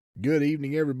Good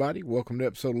evening, everybody. Welcome to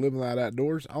episode of Living Loud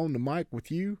Outdoors. On the mic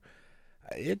with you.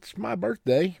 It's my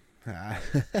birthday. Man,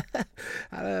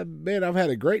 I've had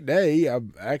a great day.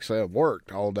 I've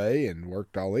worked all day and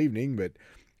worked all evening, but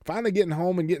finally getting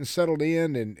home and getting settled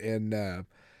in, and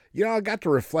I got to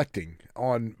reflecting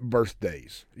on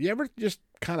birthdays. You ever just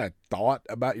kind of thought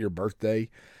about your birthday?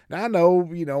 Now, I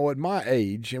know, at my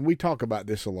age, and we talk about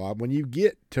this a lot, when you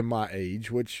get to my age,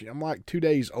 which I'm like 2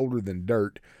 days older than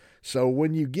dirt, so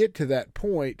when you get to that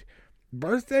point,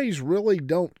 birthdays really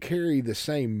don't carry the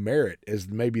same merit as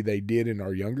maybe they did in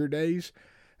our younger days.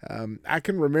 I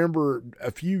can remember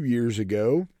a few years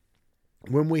ago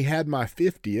when we had my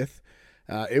 50th.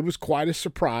 It was quite a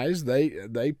surprise.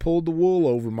 They pulled the wool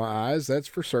over my eyes, that's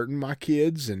for certain. My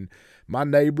kids and my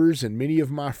neighbors and many of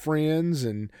my friends,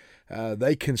 and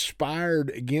they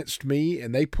conspired against me,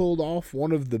 and they pulled off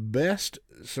one of the best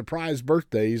surprise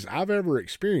birthdays I've ever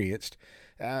experienced.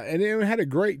 And we had a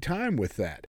great time with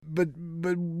that. But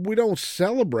we don't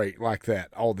celebrate like that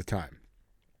all the time.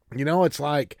 It's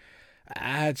like,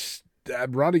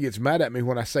 Rhonda gets mad at me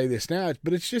when I say this now,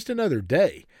 but it's just another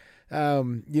day.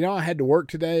 I had to work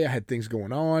today. I had things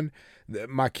going on.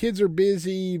 My kids are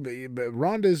busy, but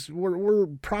we're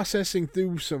processing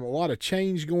through a lot of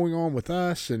change going on with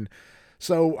us. And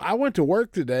so I went to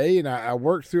work today, and I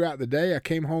worked throughout the day. I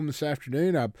came home this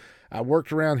afternoon. I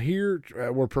worked around here.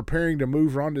 We're preparing to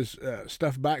move Rhonda's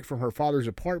stuff back from her father's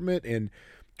apartment and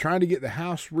trying to get the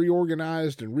house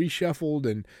reorganized and reshuffled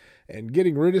and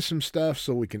getting rid of some stuff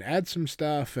so we can add some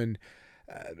stuff. And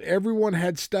everyone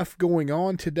had stuff going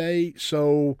on today.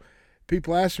 So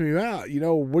people asked me,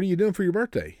 what are you doing for your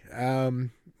birthday?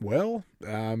 Well,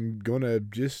 I'm going to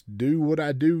just do what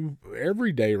I do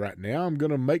every day right now. I'm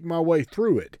going to make my way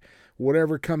through it,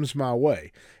 whatever comes my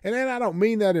way. And then I don't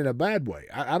mean that in a bad way.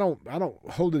 I don't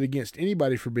hold it against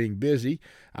anybody for being busy.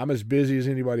 I'm as busy as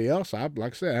anybody else. Like I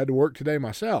said, I had to work today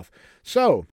myself.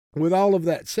 So with all of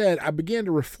that said, I began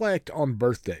to reflect on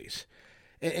birthdays.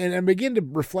 And I began to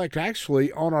reflect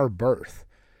actually on our birth.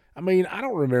 I mean, I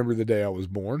don't remember the day I was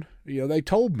born. They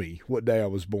told me what day I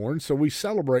was born, so we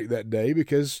celebrate that day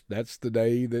because that's the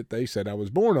day that they said I was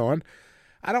born on.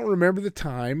 I don't remember the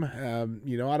time. I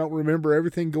don't remember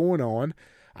everything going on.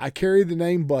 I carry the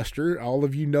name Buster. All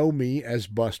of you know me as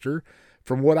Buster.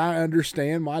 From what I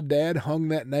understand, my dad hung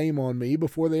that name on me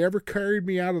before they ever carried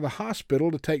me out of the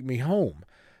hospital to take me home.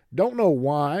 Don't know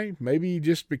why. Maybe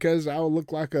just because I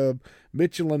look like a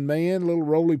Michelin man, a little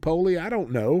roly-poly. I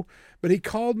don't know. But he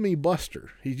called me Buster.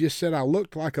 He just said I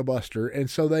looked like a Buster. And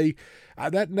so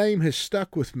that name has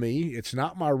stuck with me. It's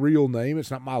not my real name.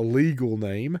 It's not my legal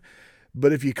name.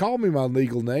 But if you call me my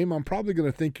legal name, I'm probably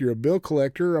going to think you're a bill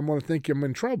collector. I'm going to think I'm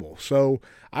in trouble. So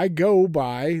I go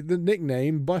by the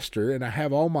nickname Buster, and I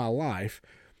have all my life.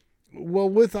 Well,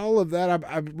 with all of that,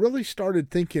 I've really started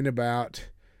thinking about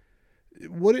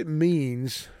what it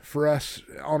means for us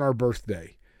on our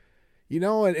birthday.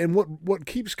 And what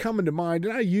keeps coming to mind,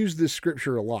 and I use this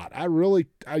scripture a lot. I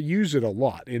use it a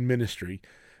lot in ministry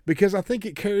because I think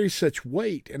it carries such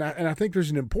weight, and I think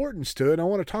there's an importance to it. And I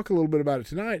want to talk a little bit about it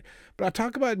tonight, but I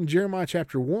talk about it in Jeremiah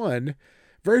chapter 1,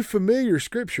 very familiar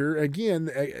scripture. Again,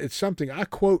 it's something I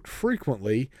quote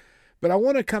frequently, but I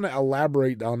want to kind of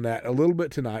elaborate on that a little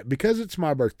bit tonight because it's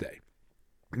my birthday.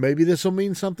 Maybe this will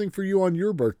mean something for you on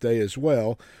your birthday as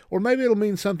well, or maybe it'll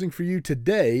mean something for you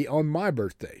today on my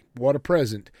birthday. What a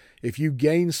present if you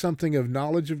gain something of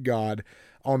knowledge of God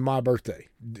on my birthday.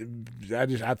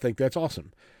 I think that's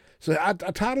awesome. So I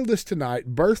titled this tonight,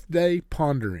 Birthday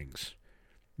Ponderings.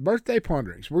 Birthday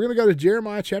Ponderings. We're going to go to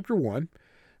Jeremiah chapter 1,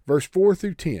 verse 4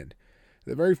 through 10.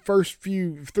 The very first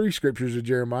three scriptures of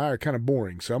Jeremiah are kind of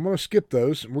boring, so I'm going to skip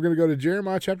those. We're going to go to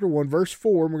Jeremiah chapter 1, verse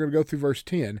 4, and we're going to go through verse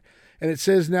 10. And it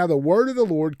says, Now the word of the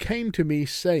Lord came to me,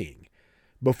 saying,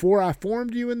 Before I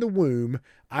formed you in the womb,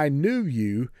 I knew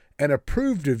you and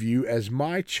approved of you as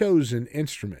my chosen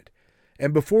instrument.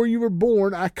 And before you were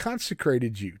born, I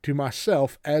consecrated you to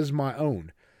myself as my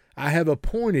own. I have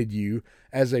appointed you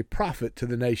as a prophet to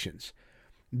the nations.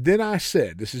 Then I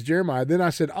said, this is Jeremiah, then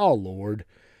I said, Oh Lord,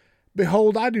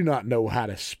 behold, I do not know how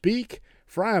to speak,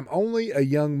 for I am only a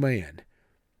young man.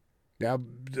 Now,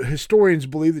 historians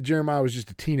believe that Jeremiah was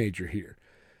just a teenager here.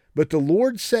 But the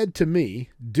Lord said to me,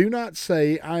 Do not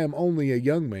say, I am only a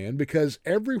young man, because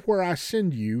everywhere I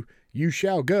send you, you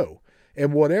shall go,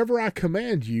 and whatever I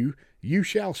command you, you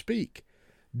shall speak.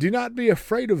 Do not be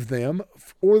afraid of them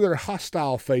or their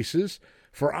hostile faces,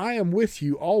 for I am with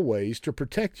you always to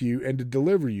protect you and to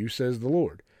deliver you, says the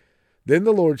Lord. Then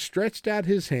the Lord stretched out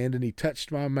his hand, and he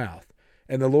touched my mouth.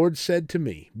 And the Lord said to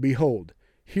me, Behold,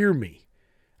 hear me.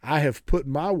 I have put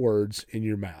my words in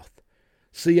your mouth.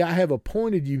 See, I have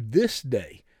appointed you this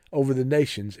day over the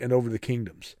nations and over the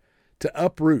kingdoms, to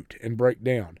uproot and break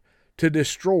down, to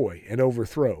destroy and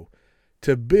overthrow,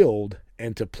 to build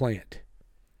and to plant.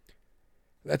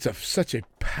 That's such a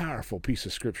powerful piece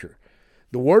of scripture.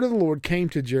 The word of the Lord came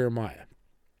to Jeremiah.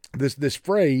 This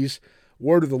phrase,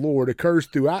 word of the Lord, occurs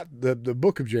throughout the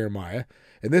book of Jeremiah,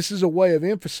 and this is a way of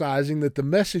emphasizing that the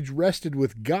message rested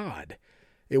with God.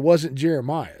 It wasn't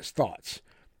Jeremiah's thoughts.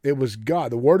 It was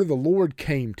God. The word of the Lord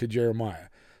came to Jeremiah.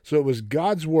 So it was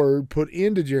God's word put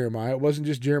into Jeremiah. It wasn't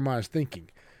just Jeremiah's thinking.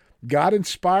 God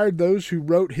inspired those who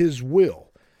wrote his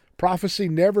will. Prophecy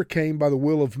never came by the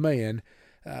will of man,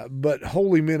 but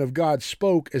holy men of God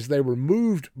spoke as they were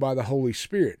moved by the Holy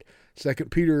Spirit. 2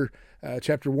 Peter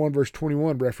chapter 1, verse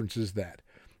 21 references that.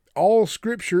 All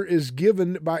Scripture is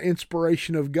given by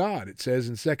inspiration of God, it says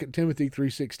in 2 Timothy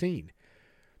 3:16.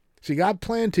 See, God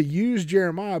planned to use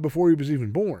Jeremiah before he was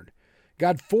even born.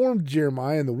 God formed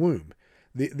Jeremiah in the womb.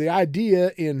 The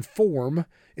idea in form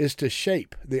is to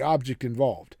shape the object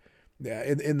involved.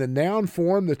 In the noun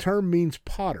form, the term means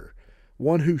potter,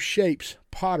 one who shapes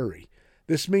pottery.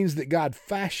 This means that God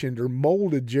fashioned or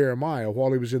molded Jeremiah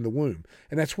while he was in the womb.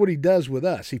 And that's what he does with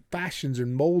us. He fashions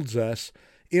and molds us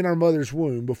in our mother's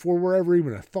womb before we're ever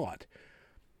even a thought.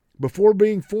 Before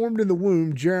being formed in the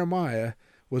womb, Jeremiah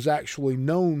was actually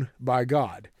known by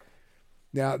God.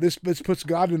 Now, this puts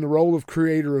God in the role of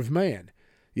creator of man.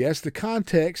 Yes, the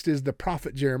context is the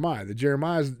prophet Jeremiah.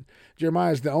 Jeremiah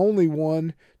is the only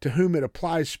one to whom it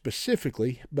applies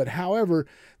specifically, but however,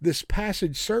 this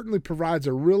passage certainly provides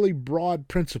a really broad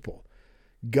principle.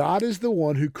 God is the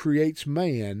one who creates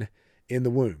man in the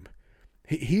womb.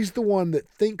 He's the one that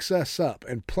thinks us up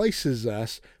and places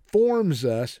us, forms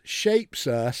us, shapes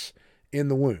us in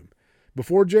the womb.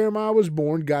 Before Jeremiah was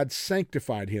born, God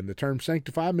sanctified him. The term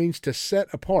sanctify means to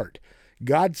set apart.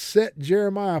 God set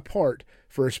Jeremiah apart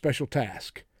for a special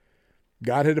task.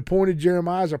 God had appointed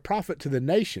Jeremiah as a prophet to the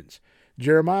nations.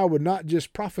 Jeremiah would not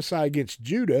just prophesy against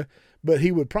Judah, but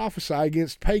he would prophesy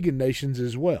against pagan nations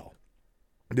as well.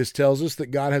 This tells us that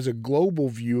God has a global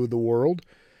view of the world.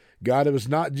 God was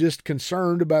not just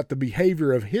concerned about the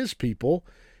behavior of his people,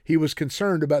 he was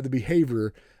concerned about the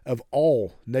behavior of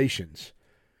all nations.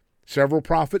 Several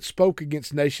prophets spoke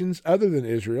against nations other than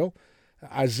Israel.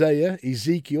 Isaiah,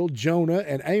 Ezekiel, Jonah,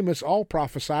 and Amos all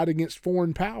prophesied against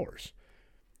foreign powers.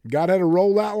 God had a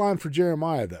role outlined for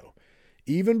Jeremiah, though.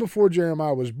 Even before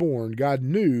Jeremiah was born, God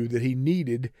knew that he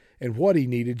needed and what he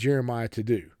needed Jeremiah to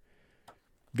do.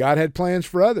 God had plans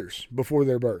for others before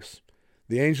their births.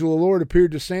 The angel of the Lord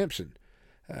appeared to Samson,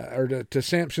 to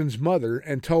Samson's mother,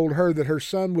 and told her that her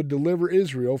son would deliver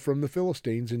Israel from the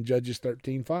Philistines in Judges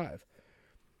 13:5.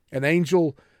 An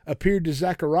angel appeared to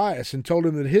Zacharias and told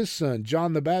him that his son,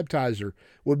 John the Baptizer,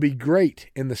 would be great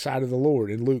in the sight of the Lord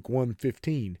in Luke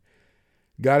 1:15.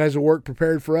 God has a work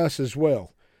prepared for us as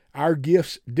well. Our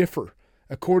gifts differ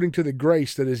according to the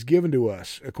grace that is given to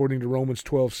us, according to Romans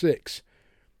 12:6.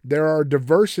 There are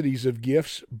diversities of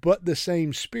gifts, but the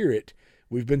same Spirit.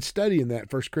 We've been studying that,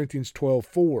 1 Corinthians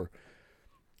 12:4.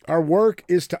 Our work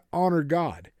is to honor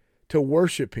God, to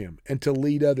worship him, and to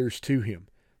lead others to him.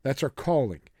 That's our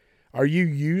calling. Are you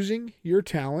using your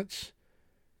talents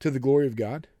to the glory of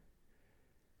God?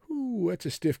 Ooh, that's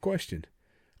a stiff question.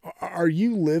 Are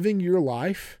you living your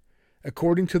life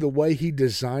according to the way he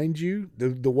designed you,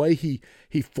 the way he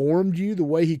formed you, the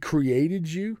way he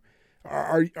created you?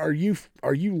 Are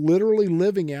you literally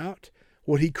living out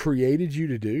what he created you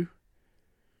to do?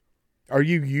 Are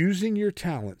you using your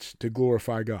talents to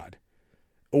glorify God?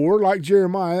 Or, like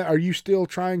Jeremiah, are you still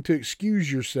trying to excuse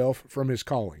yourself from his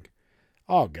calling?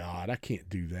 Oh, God, I can't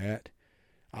do that.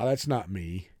 Oh, that's not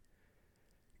me.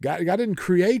 God didn't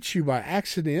create you by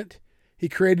accident. He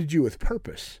created you with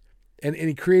purpose, and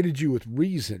he created you with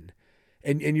reason.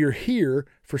 And you're here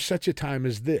for such a time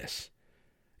as this.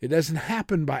 It doesn't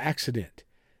happen by accident.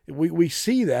 We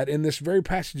see that in this very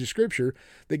passage of Scripture,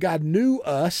 that God knew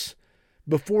us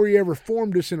before he ever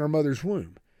formed us in our mother's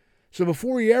womb. So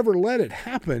before he ever let it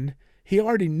happen, he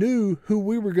already knew who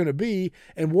we were going to be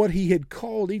and what he had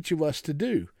called each of us to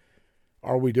do.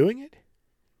 Are we doing it?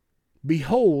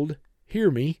 Behold,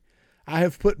 hear me, I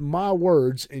have put my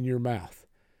words in your mouth.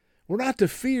 We're not to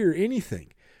fear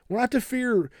anything. We're not to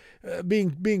fear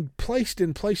being placed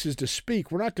in places to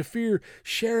speak. We're not to fear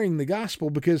sharing the gospel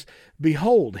because,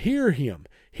 behold, hear him.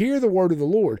 Hear the word of the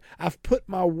Lord. I've put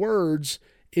my words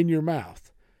in your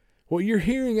mouth. What you're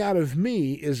hearing out of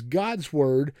me is God's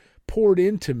word poured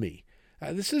into me.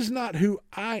 This is not who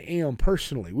I am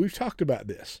personally. We've talked about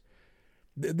this.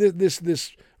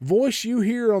 This voice you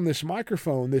hear on this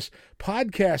microphone, this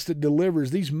podcast that delivers,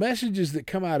 these messages that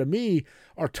come out of me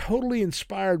are totally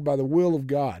inspired by the will of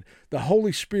God, the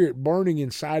Holy Spirit burning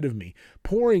inside of me,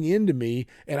 pouring into me,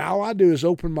 and all I do is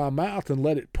open my mouth and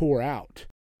let it pour out.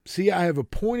 See, I have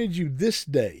appointed you this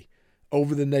day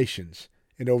over the nations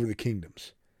and over the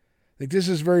kingdoms. I think this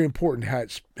is very important how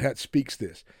it speaks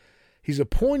this. He's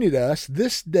appointed us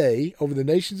this day over the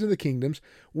nations and the kingdoms.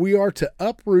 We are to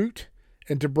uproot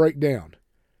and to break down.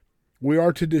 We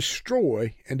are to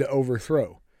destroy and to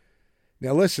overthrow.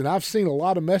 Now listen, I've seen a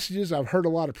lot of messages. I've heard a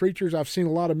lot of preachers. I've seen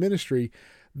a lot of ministry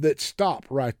that stop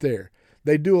right there.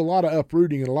 They do a lot of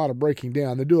uprooting and a lot of breaking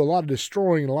down. They do a lot of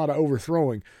destroying and a lot of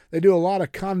overthrowing. They do a lot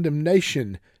of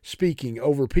condemnation speaking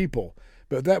over people.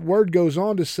 But that word goes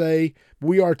on to say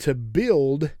we are to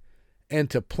build and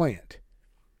to plant.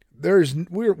 We're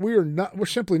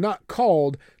simply not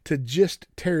called to just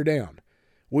tear down.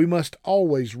 We must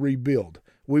always rebuild.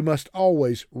 We must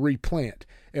always replant,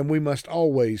 and we must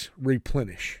always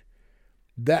replenish.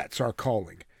 That's our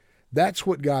calling. That's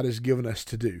what God has given us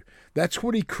to do. That's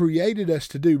what He created us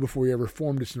to do before He ever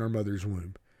formed us in our mother's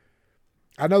womb.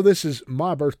 I know this is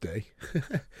my birthday,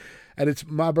 and it's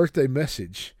my birthday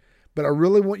message, but I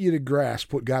really want you to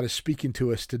grasp what God is speaking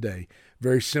to us today.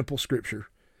 Very simple scripture.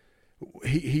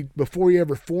 He before He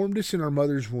ever formed us in our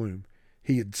mother's womb,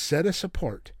 He had set us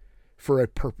apart for a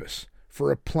purpose,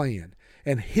 for a plan.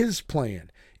 And His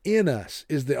plan in us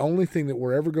is the only thing that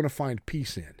we're ever going to find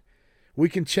peace in. We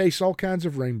can chase all kinds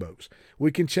of rainbows.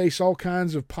 We can chase all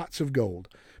kinds of pots of gold.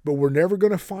 But we're never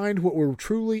going to find what we're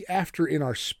truly after in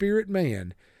our spirit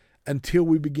man until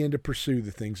we begin to pursue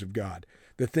the things of God,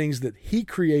 the things that He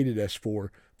created us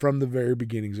for from the very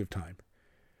beginnings of time.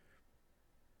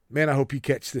 Man, I hope you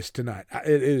catch this tonight.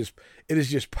 It is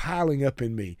just piling up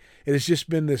in me. It has just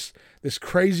been this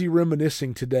crazy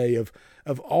reminiscing today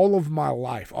of all of my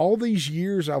life. All these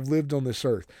years I've lived on this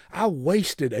earth, I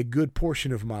wasted a good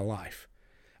portion of my life.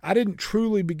 I didn't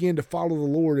truly begin to follow the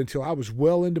Lord until I was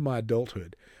well into my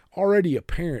adulthood, already a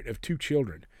parent of 2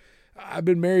 children. I've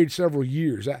been married several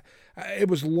years. It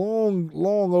was long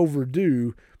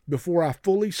overdue before I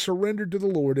fully surrendered to the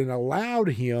Lord and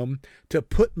allowed Him to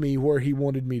put me where He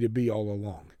wanted me to be all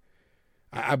along.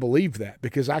 I believe that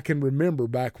because I can remember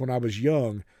back when I was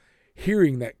young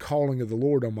hearing that calling of the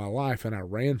Lord on my life, and I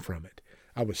ran from it.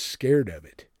 I was scared of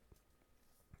it.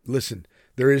 Listen,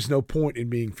 there is no point in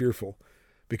being fearful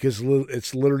because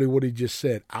it's literally what He just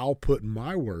said. I'll put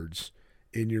my words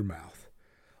in your mouth.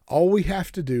 All we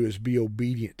have to do is be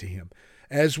obedient to Him.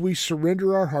 As we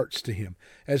surrender our hearts to Him,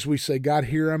 as we say, God,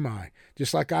 here am I.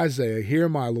 Just like Isaiah, here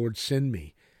am I, Lord, send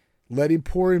me. Let Him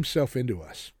pour Himself into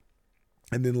us.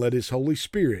 And then let His Holy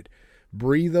Spirit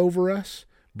breathe over us,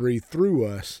 breathe through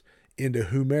us into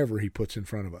whomever He puts in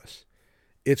front of us.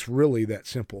 It's really that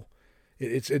simple.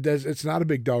 It's not a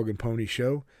big dog and pony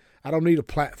show. I don't need a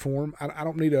platform. I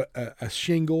don't need a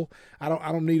shingle. I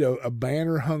don't need a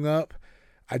banner hung up.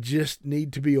 I just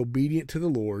need to be obedient to the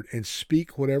Lord and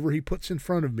speak whatever He puts in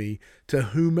front of me to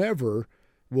whomever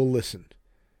will listen.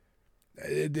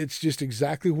 It's just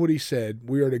exactly what He said.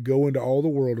 We are to go into all the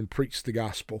world and preach the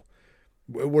gospel.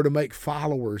 We're to make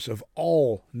followers of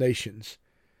all nations.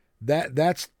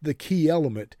 That's the key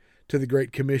element to the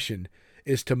Great Commission,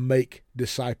 is to make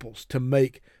disciples, to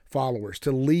make followers,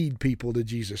 to lead people to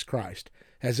Jesus Christ.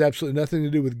 It has absolutely nothing to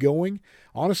do with going.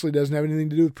 Honestly, it doesn't have anything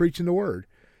to do with preaching the Word.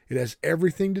 It has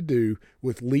everything to do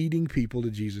with leading people to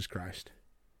Jesus Christ.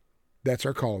 That's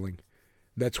our calling.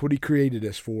 That's what He created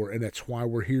us for, and that's why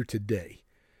we're here today.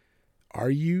 Are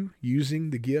you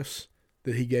using the gifts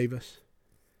that He gave us?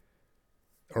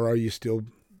 Or are you still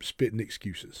spitting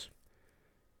excuses?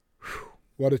 Whew,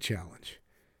 what a challenge.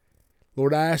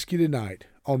 Lord, I ask You tonight,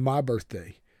 on my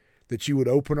birthday, that You would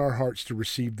open our hearts to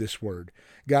receive this word.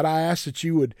 God, I ask that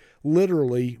You would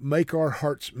literally make our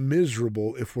hearts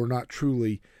miserable if we're not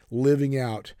truly living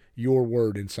out Your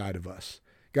word inside of us.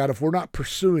 God, if we're not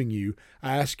pursuing You,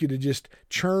 I ask You to just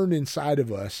churn inside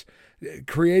of us,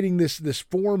 creating this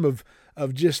form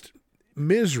of just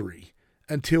misery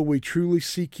until we truly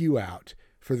seek You out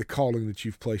for the calling that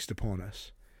You've placed upon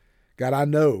us. God, I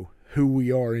know who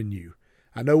we are in You.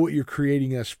 I know what You're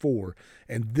creating us for,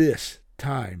 and this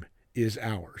time is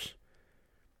ours.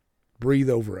 Breathe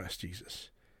over us, Jesus.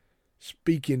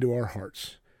 Speak into our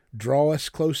hearts. Draw us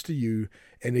close to You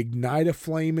and ignite a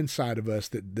flame inside of us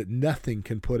that nothing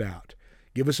can put out.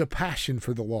 Give us a passion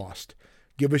for the lost.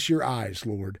 Give us Your eyes,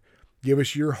 Lord. Give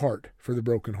us Your heart for the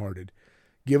brokenhearted.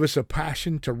 Give us a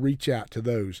passion to reach out to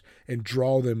those and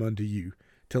draw them unto You,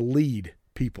 to lead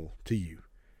people to You.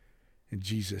 In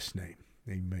Jesus' name,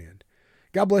 amen.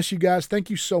 God bless you guys. Thank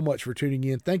you so much for tuning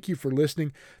in. Thank you for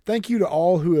listening. Thank you to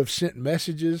all who have sent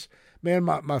messages. Man,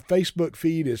 my Facebook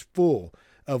feed is full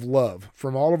of love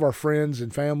from all of our friends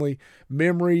and family,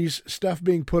 memories, stuff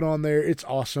being put on there. It's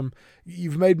awesome.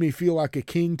 You've made me feel like a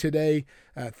king today.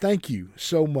 Thank you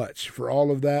so much for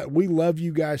all of that. We love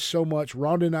you guys so much.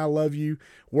 Rhonda and I love you.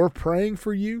 We're praying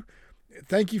for you.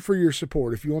 Thank you for your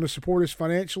support. If you want to support us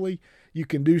financially, you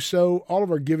can do so. All of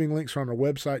our giving links are on our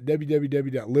website,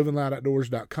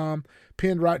 www.livingloudoutdoors.com.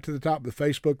 Pinned right to the top of the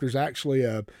Facebook, there's actually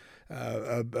a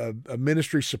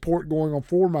ministry support going on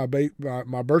for my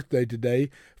birthday today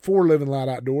for Living Loud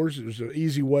Outdoors. It was an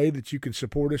easy way that you can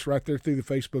support us right there through the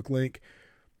Facebook link.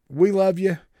 We love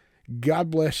you. God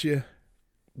bless you.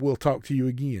 We'll talk to you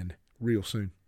again real soon.